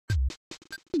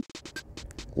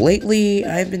Lately,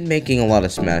 I've been making a lot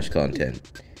of Smash content,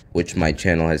 which my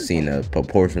channel has seen a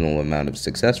proportional amount of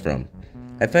success from.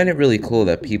 I find it really cool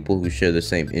that people who share the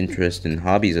same interests and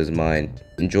hobbies as mine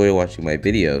enjoy watching my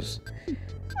videos.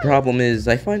 Problem is,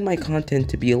 I find my content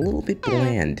to be a little bit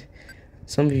bland.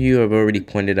 Some of you have already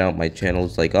pointed out my channel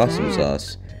is like awesome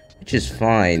sauce, which is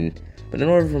fine, but in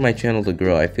order for my channel to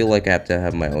grow, I feel like I have to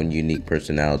have my own unique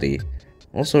personality.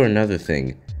 Also, another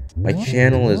thing, my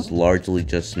channel is largely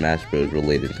just Smash Bros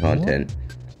related content,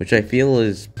 which I feel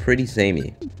is pretty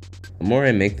samey. The more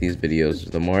I make these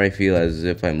videos, the more I feel as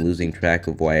if I'm losing track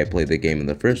of why I play the game in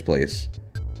the first place.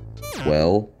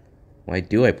 Well, why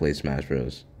do I play Smash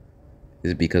Bros?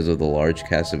 Is it because of the large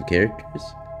cast of characters?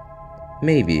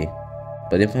 Maybe,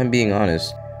 but if I'm being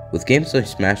honest, with games like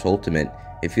Smash Ultimate,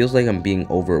 it feels like I'm being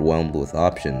overwhelmed with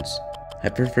options. I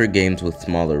prefer games with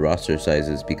smaller roster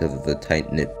sizes because of the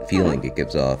tight-knit feeling it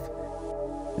gives off.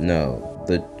 No,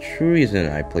 the true reason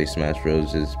I play Smash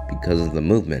Bros is because of the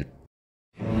movement.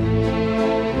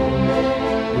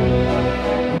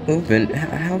 Movement?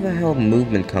 How the hell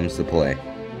movement comes to play?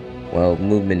 Well,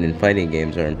 movement in fighting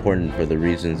games are important for the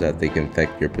reasons that they can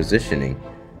affect your positioning,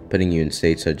 putting you in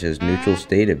states such as neutral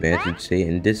state, advantage state,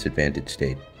 and disadvantage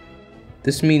state.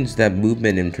 This means that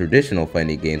movement in traditional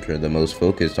fighting games are the most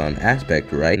focused on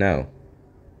aspect right now.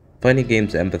 Fighting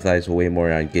games emphasize way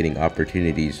more on getting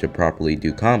opportunities to properly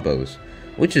do combos,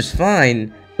 which is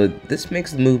fine, but this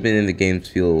makes the movement in the games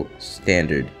feel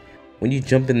standard. When you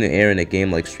jump in the air in a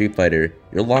game like Street Fighter,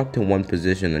 you're locked to one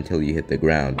position until you hit the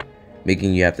ground,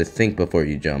 making you have to think before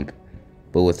you jump.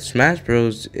 But with Smash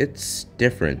Bros, it's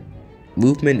different.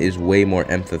 Movement is way more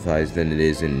emphasized than it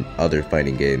is in other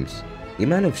fighting games. The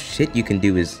amount of shit you can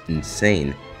do is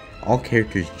insane. All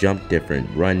characters jump different,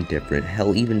 run different,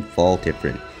 hell even fall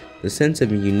different. The sense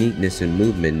of uniqueness in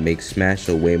movement makes Smash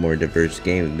a way more diverse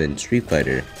game than Street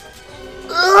Fighter.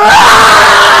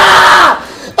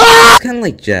 It's kinda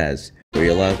like jazz, where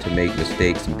you're allowed to make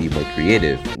mistakes and be more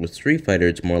creative. With Street Fighter,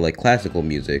 it's more like classical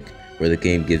music, where the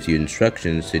game gives you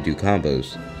instructions to do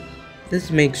combos. This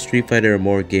makes Street Fighter a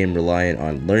more game reliant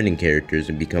on learning characters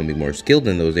and becoming more skilled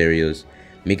in those areas,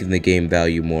 making the game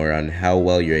value more on how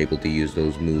well you're able to use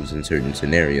those moves in certain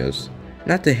scenarios.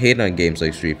 Not to hate on games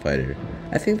like Street Fighter,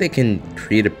 I think they can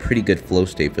create a pretty good flow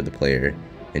state for the player,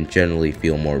 and generally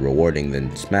feel more rewarding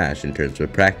than Smash in terms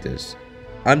of practice.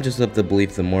 I'm just of the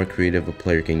belief the more creative a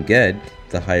player can get,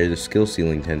 the higher the skill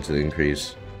ceiling tends to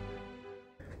increase.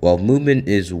 While movement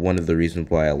is one of the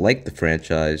reasons why I like the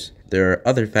franchise, there are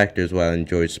other factors why I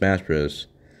enjoy Smash Bros.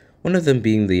 One of them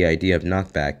being the idea of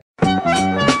knockback.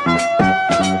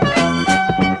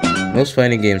 Most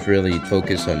fighting games really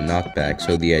focus on knockback,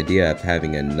 so the idea of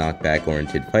having a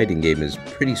knockback-oriented fighting game is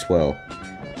pretty swell.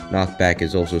 Knockback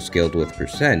is also scaled with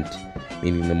percent,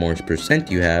 meaning the more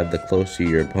percent you have, the closer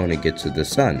your opponent gets to the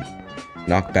sun.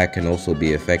 Knockback can also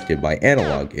be affected by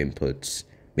analog inputs,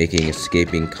 making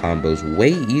escaping combos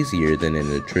way easier than in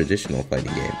a traditional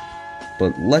fighting game.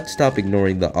 But let's stop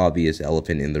ignoring the obvious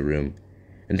elephant in the room.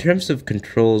 In terms of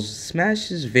controls,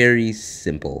 Smash is very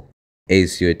simple. A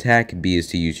is to attack, B is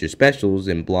to use your specials,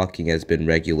 and blocking has been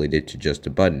regulated to just a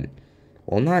button.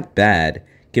 While not bad,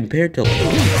 compared to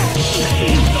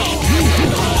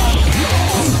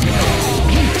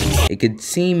it could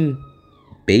seem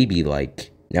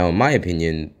baby-like. Now in my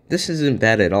opinion, this isn't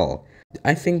bad at all.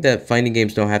 I think that fighting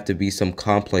games don't have to be some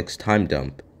complex time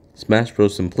dump. Smash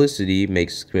Bros. Simplicity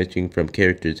makes switching from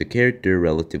character to character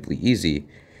relatively easy,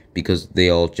 because they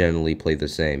all generally play the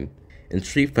same. In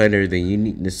Street Fighter, the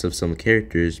uniqueness of some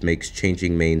characters makes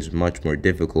changing mains much more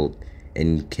difficult,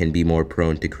 and can be more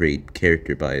prone to create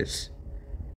character bias.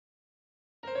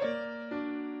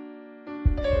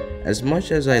 As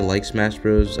much as I like Smash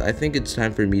Bros, I think it's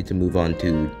time for me to move on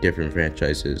to different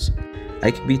franchises.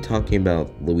 I could be talking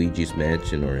about Luigi's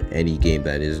Mansion or any game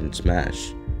that isn't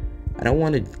Smash. I don't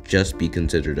want to just be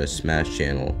considered a Smash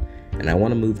channel, and I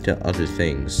want to move to other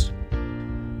things.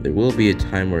 There will be a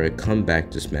time where I come back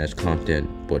to Smash content,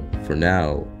 but for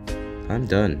now, I'm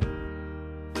done.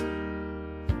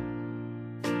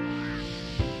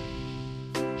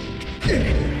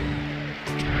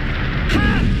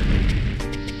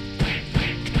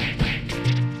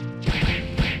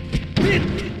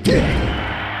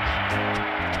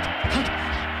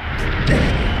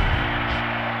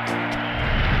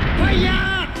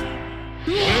 Fire!